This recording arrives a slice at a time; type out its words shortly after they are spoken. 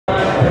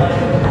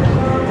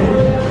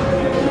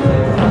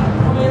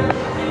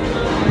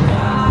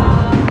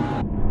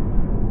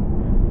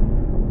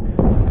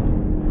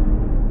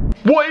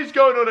is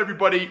going on,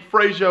 everybody?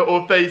 Frazier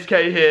or FaZe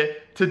Kay here.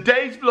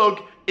 Today's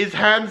vlog is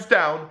hands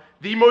down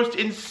the most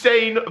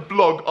insane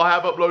vlog I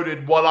have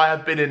uploaded while I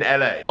have been in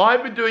LA.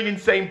 I've been doing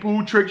insane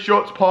pool trick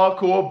shots,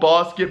 parkour,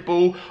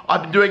 basketball.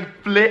 I've been doing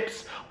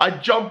flips. I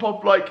jump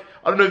off like,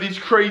 I don't know, these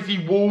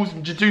crazy walls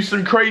and just do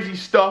some crazy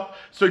stuff.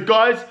 So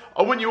guys,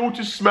 I want you all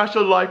to smash a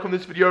like on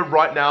this video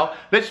right now.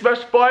 Let's smash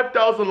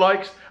 5,000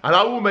 likes and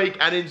I will make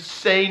an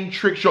insane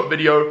trick shot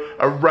video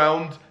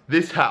around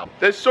this house.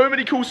 There's so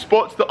many cool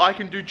spots that I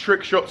can do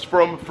trick shots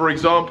from. For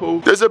example,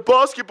 there's a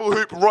basketball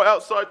hoop right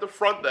outside the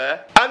front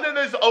there. And then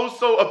there's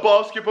also a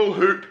basketball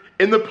hoop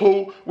in the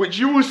pool, which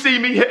you will see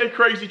me hit a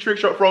crazy trick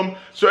shot from.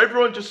 So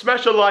everyone just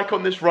smash a like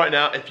on this right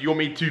now if you want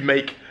me to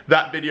make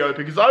that video,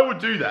 because I would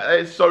do that.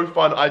 It is so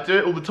fun. I do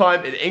it all the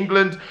time in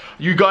England.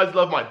 You guys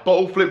love my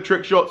bottle flip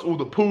trick shots, all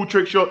the pool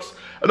trick shots,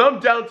 and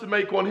I'm down to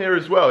make one here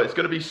as well. It's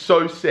gonna be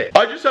so sick.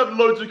 I just have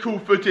loads of cool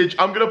footage.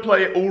 I'm gonna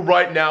play it all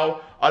right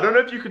now. I don't know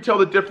if you can tell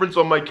the difference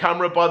on my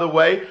camera, by the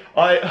way.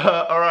 Alright,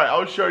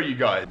 I'll show you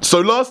guys.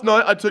 So last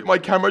night, I took my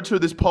camera to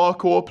this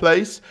parkour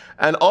place,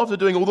 and after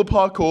doing all the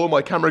parkour,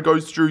 my camera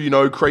goes through, you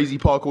know, crazy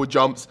parkour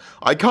jumps.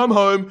 I come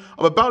home,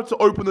 I'm about to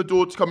open the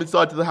door to come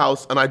inside to the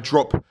house, and I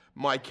drop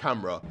my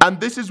camera. And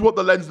this is what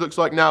the lens looks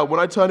like now.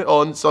 When I turn it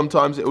on,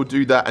 sometimes it will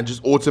do that and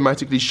just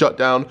automatically shut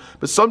down,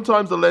 but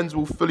sometimes the lens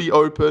will fully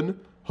open.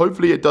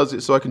 Hopefully it does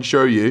it so I can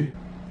show you.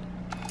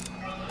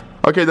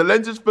 Okay, the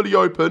lens is fully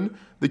open.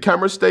 The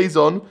camera stays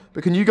on,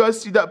 but can you guys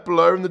see that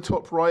blur in the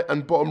top right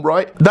and bottom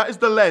right? That is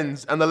the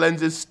lens, and the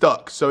lens is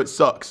stuck, so it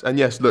sucks. And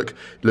yes, look,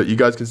 you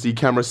guys can see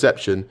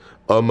cameraception.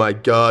 Oh my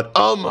god,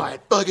 oh my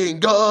fucking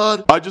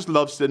god. I just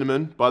love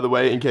cinnamon, by the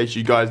way, in case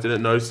you guys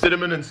didn't know.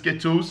 Cinnamon and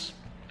Skittles,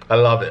 I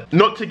love it.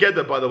 Not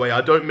together, by the way,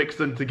 I don't mix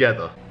them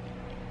together.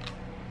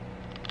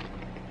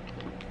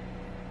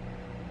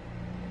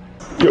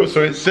 Yo,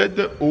 so it said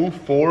that all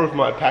 4 of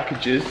my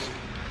packages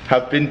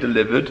have been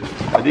delivered.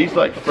 Are these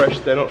like fresh?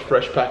 They're not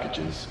fresh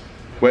packages.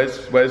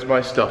 Where's my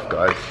stuff,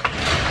 guys?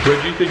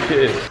 Where do you think it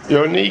is?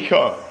 Yo,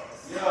 Nico.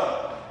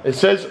 Yeah. It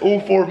says all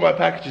 4 of my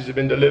packages have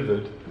been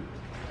delivered.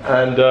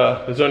 And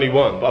there's only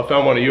one, but I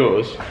found one of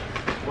yours.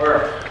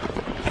 Where?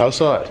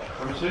 Outside.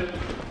 Let me see.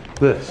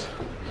 This.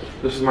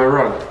 This is my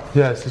rug.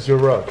 Yes, it's your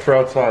rug. For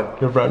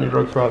outside. Your brand new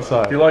rug for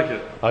outside. You like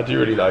it? I do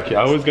really like it.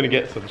 I was gonna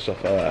get some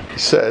stuff like that. It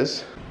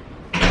says,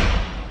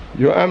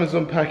 your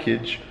Amazon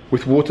package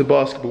with water,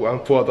 basketball,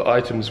 and 4 other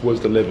items was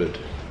delivered.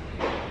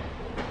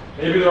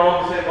 Maybe they're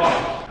all in the same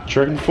box. Do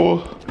you reckon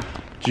 4?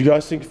 Do you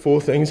guys think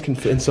 4 things can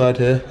fit inside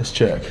here? Let's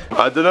check.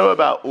 I don't know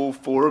about all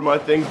 4 of my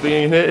things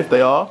being in here, if they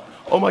are.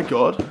 Oh my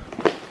god.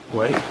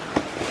 Wait.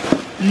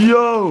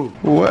 Yo!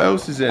 What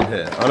else is in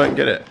here? I don't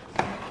get it.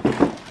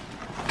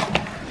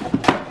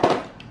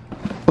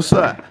 What's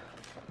that?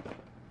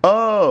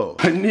 Oh,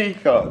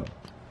 Nico.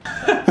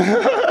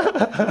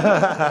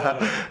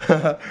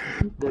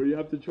 Bro, you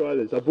have to try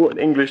this. I bought an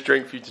English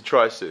drink for you to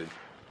try soon.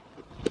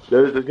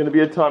 There's going to be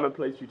a time and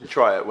place for you to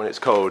try it when it's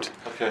cold.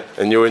 Okay.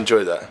 And you'll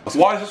enjoy that.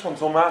 Why is this one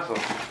so massive?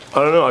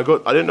 I don't know.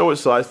 I didn't know what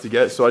size to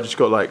get, so I just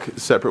got like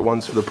separate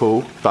ones for the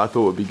pool that I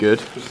thought would be good.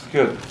 This is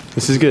good.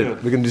 This is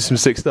good. We're going to do some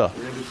sick stuff.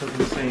 We're going to do some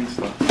insane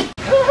stuff.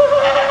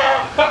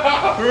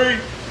 3,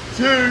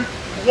 2,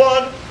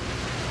 1.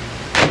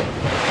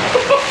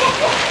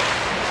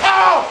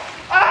 Ow!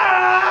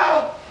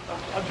 Ow!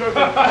 I'm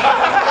joking.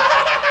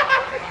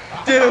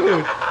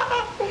 Dude,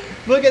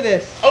 look at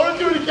this. I want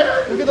to do it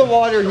again. Look at the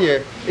water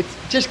here. It's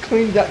just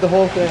cleaned up the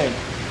whole thing.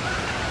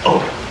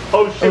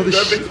 Oh shit,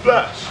 that big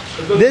splash.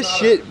 This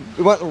shit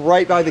went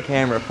right by the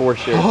camera for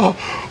shit.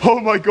 Oh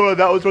my god,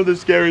 that was one of the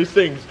scariest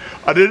things.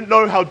 I didn't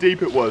know how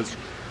deep it was.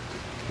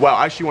 Wow,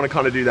 I actually want to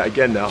kind of do that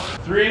again now.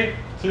 3,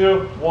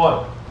 2,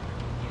 1.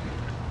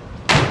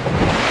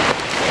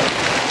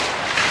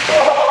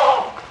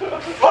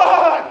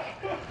 Fuck!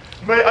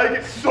 Mate, I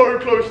get so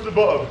close to the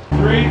bottom.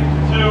 3,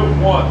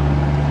 2,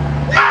 1.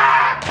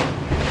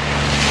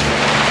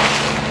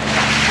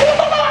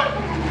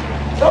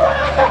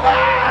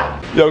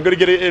 Yeah, I'm gonna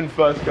get it in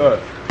first go.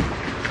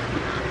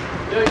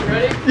 Yo, you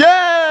ready?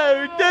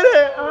 Yeah, we did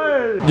it!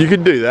 Hey. You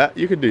can do that,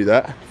 you can do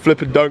that.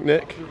 Flip and dunk,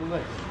 Nick.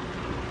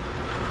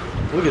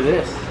 Look at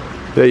this.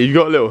 Yeah, you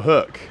got a little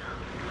hook.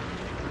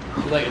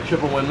 Like a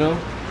triple windmill?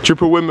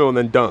 Triple windmill and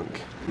then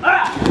dunk.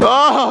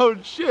 Ah! Oh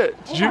shit!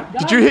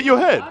 Did you hit your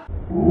head?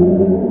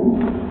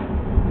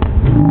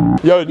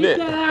 Yo, Nick.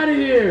 Get out of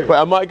here! Wait,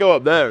 I might go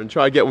up there and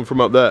try and get one from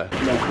up there.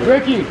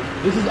 Ricky,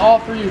 this is all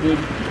for you, dude.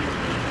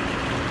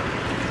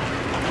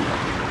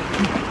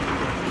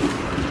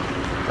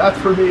 That's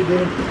for me,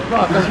 dude.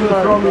 Fuck, that's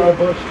gonna throw me a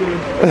bush,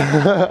 dude.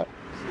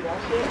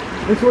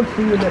 This one's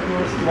for you,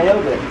 Nicholas.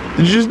 Nailed it.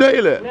 Did you just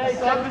nail it? Yeah,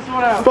 check this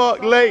one out.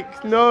 Fuck,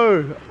 Lake,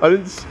 no. I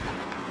didn't.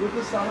 With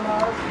the sun in his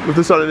eyes? With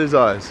the sun in his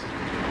eyes.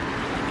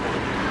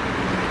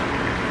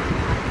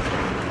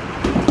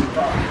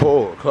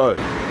 Oh, close.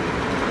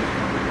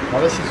 Oh,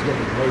 this is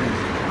getting crazy.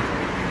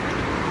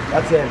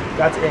 That's in.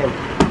 That's in.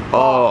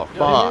 Oh,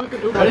 fuck.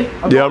 Ready?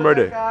 Yeah, I'm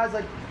ready. Guys,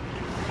 like...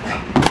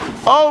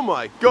 Oh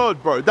my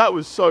god, bro, that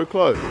was so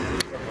close.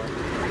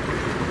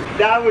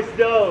 That was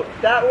dope.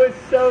 That was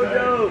so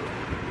dope.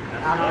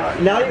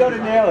 Now you gotta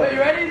nail it. Are you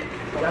ready?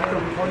 That's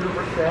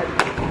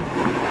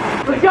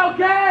 100%. Let's go,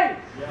 Kay!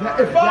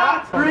 If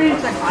that's 3, 2, 1.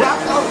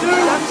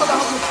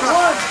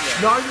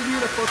 Now you're being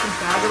a fucking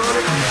fag about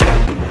it.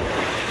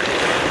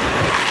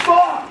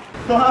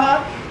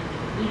 Fuck!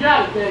 You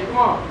got it, Kay. Come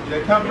on.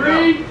 Yeah, come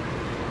 3,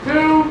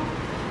 2,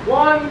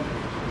 1.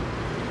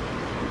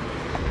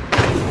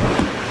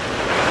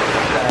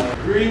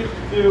 3,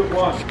 2,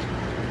 1.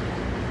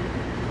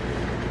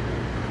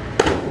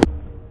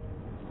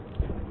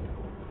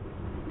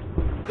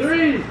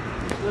 Three,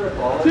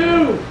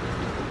 2,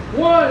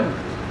 1,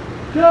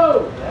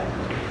 go!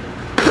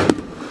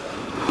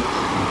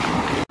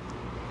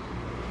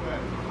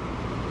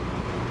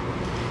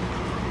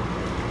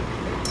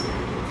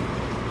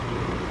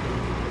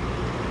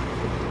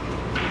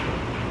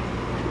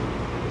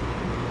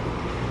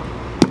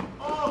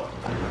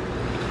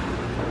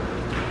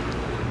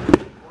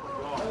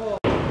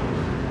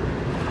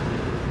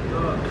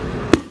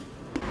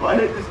 If I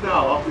hit this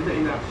now, I'll be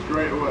hitting that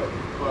straight away.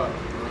 But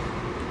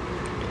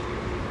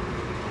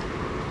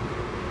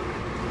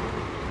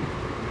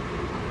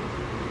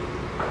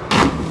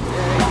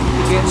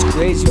Gets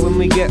crazy when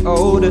we get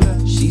older.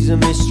 She's a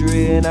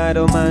mystery and I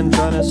don't mind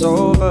trying to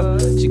solve her.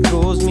 She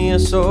calls me a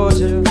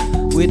soldier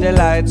with the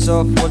lights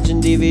off,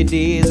 watching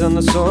DVDs on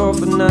the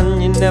sofa.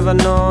 None, you never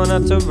know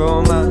not to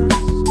romance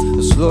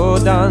or slow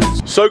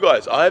dance. so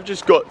guys, I have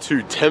just got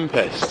to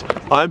Tempest.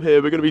 I'm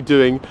here, we're gonna be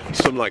doing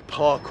some like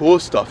parkour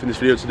stuff in this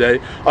video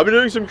today. I've been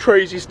doing some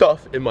crazy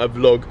stuff in my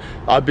vlog.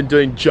 I've been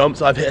doing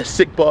jumps, I've hit a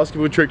sick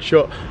basketball trick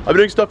shot. I've been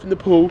doing stuff in the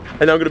pool,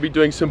 and now I'm gonna be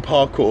doing some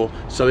parkour,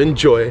 so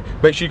enjoy.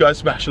 Make sure you guys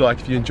smash a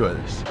like if you enjoy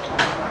this.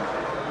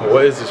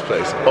 What is this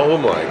place? Oh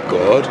my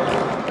god.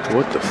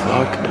 What the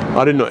fuck?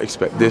 I did not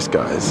expect this,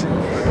 guys.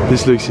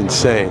 This looks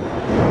insane.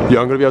 Yeah,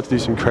 I'm gonna be able to do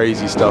some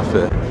crazy stuff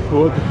here.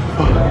 What the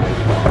fuck?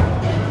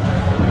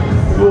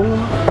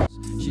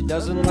 She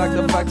doesn't like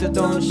the fact I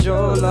don't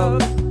show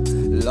love.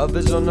 Love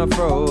is on the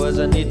throw as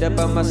I need that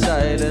by my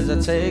side as I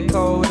take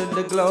hold of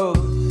the globe.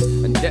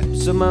 And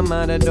depths of my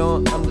mind I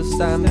don't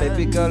understand.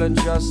 Baby girl, and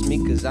trust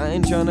me, cause I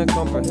ain't trying to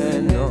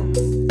comprehend, no.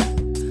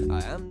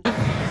 I am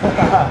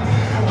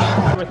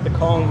with the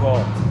cone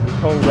vault.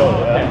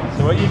 Okay,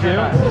 so what you do is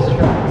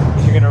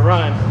you're gonna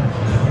run,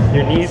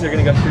 your knees are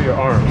gonna go through your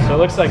arms. So it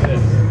looks like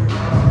this.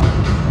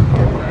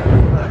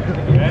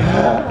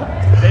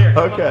 There.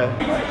 Okay.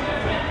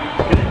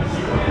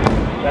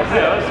 That's it.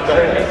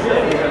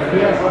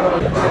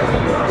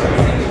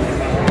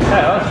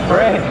 That was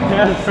great.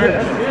 That was great.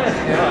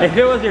 If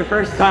it was your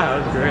first time, that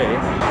was great.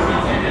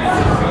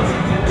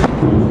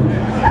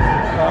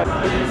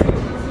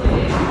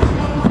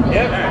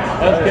 Yep,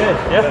 that was good.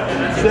 Yep,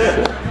 that's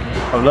it.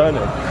 I'm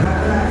learning.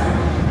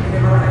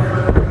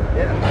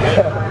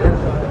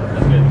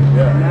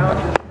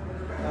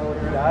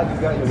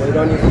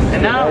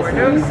 And now we're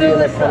doing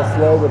suicide. Kind of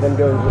slow, but then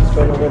go just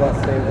straight over that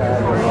same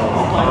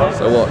pad.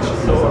 So watch.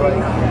 So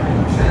like,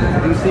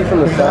 you see from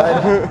the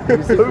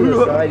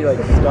side, you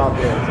like stop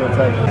it. So it's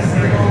like.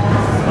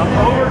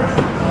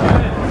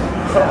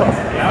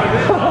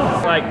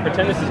 Like,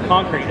 pretend this is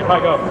concrete. If I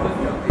go.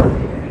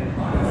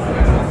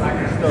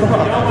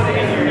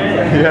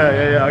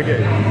 Yeah, I get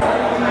it.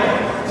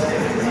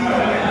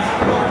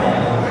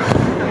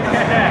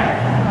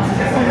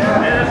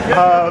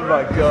 Oh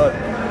my god.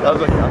 That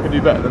was like, I can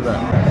do better than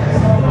that.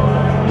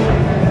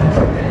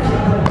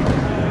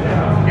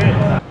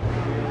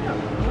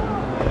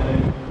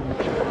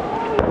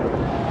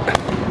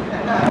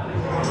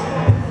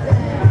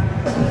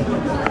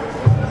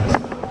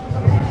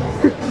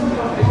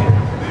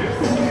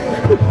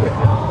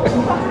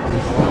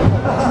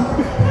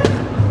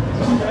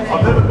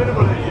 I've never been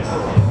able to use it.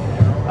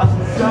 That's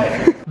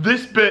insane.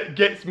 This bit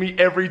gets me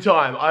every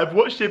time. I've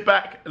watched it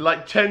back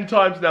like 10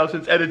 times now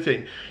since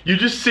editing. You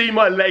just see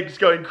my legs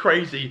going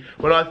crazy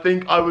when I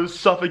think I was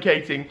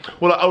suffocating,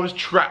 well, I was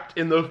trapped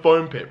in the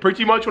foam pit.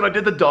 Pretty much when I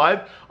did the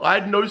dive, I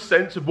had no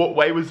sense of what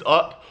way was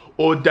up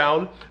or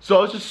down, so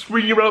I was just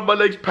swinging around my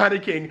legs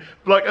panicking.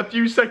 For like a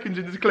few seconds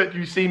in this clip,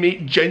 you see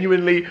me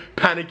genuinely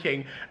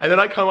panicking, and then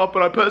I come up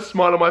and I put a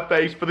smile on my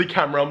face for the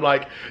camera. I'm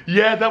like,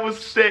 yeah, that was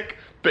sick,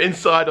 but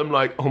inside I'm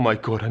like, oh my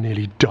god, I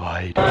nearly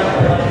died.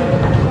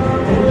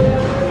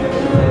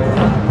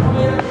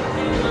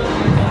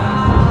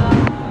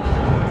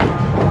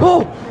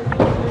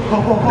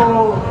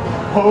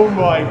 Oh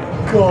my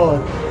god,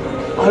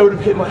 I would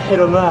have hit my head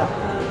on that.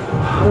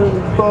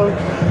 Holy fuck.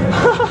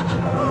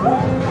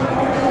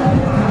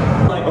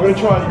 I'm gonna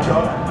try and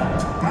jump.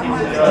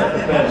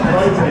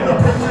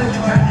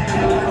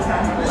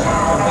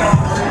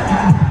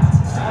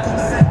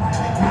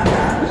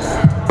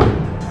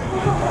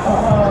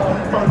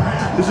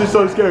 This is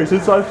so scary.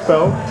 Since I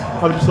fell,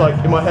 I'm just like,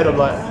 in my head I'm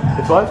like,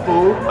 if I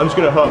fall, I'm just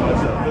gonna hurt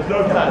myself. There's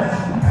no pads.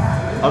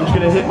 I'm just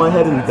gonna hit my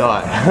head and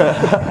die.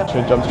 I'm just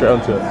gonna jump straight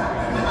onto it.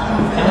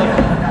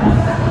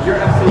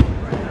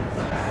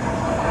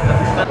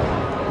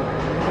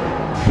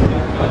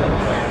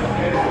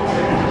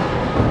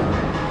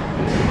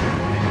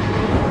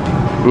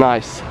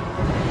 Nice.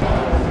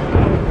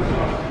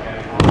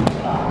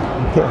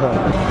 No.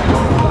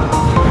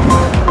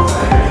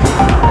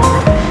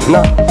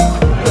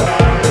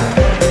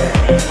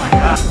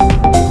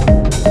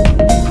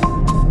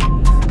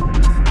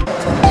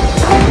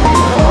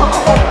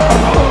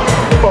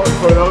 Fuck,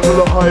 bro, that was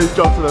the highest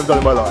jump I've done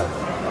in my life.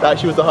 That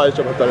actually was the highest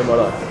jump I've done in my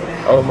life.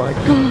 Oh my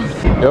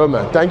god. Yo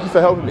man, thank you for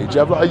helping me. Do you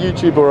have like a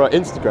YouTube or an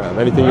Instagram?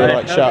 Anything you want to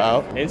like shout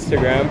out?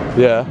 Instagram.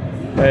 Yeah.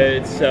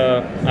 It's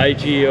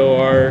IGOR_DERKE.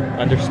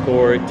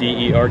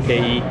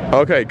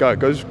 Okay,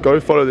 go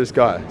follow this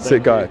guy.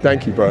 Sick guy.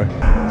 Thank you, bro.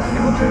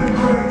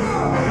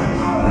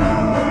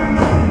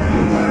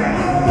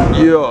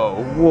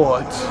 Yo,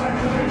 what?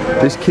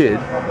 This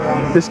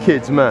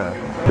kid's mad.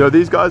 Yo,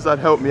 these guys have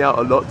helped me out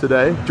a lot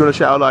today. Do you want to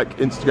shout out like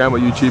Instagram or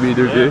YouTube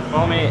either of you?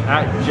 Follow me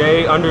at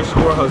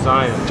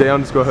J_Hosian.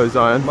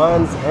 J_Hosian.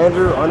 Mine's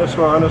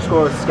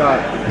Andrew__Scott.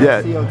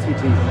 Yeah.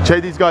 COTT.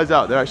 Check these guys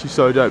out. They're actually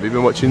so dope. We've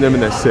been watching them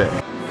and they're sick.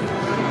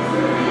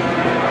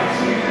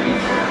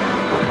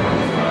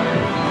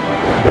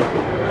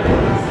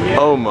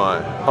 Oh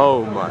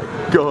my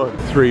god.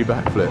 3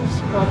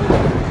 backflips.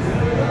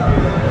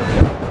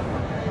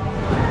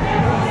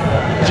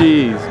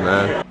 Jeez,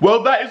 man.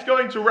 Well, that is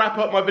going to wrap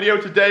up my video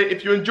today.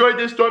 If you enjoyed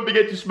this, don't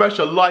forget to smash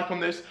a like on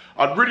this.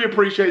 I'd really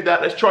appreciate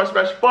that. Let's try to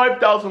smash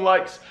 5,000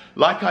 likes.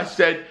 Like I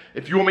said,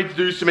 if you want me to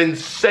do some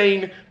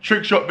insane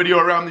trick shot video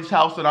around this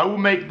house, then I will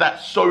make that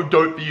so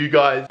dope for you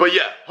guys. But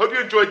yeah, hope you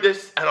enjoyed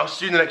this, and I'll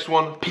see you in the next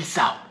one. Peace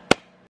out.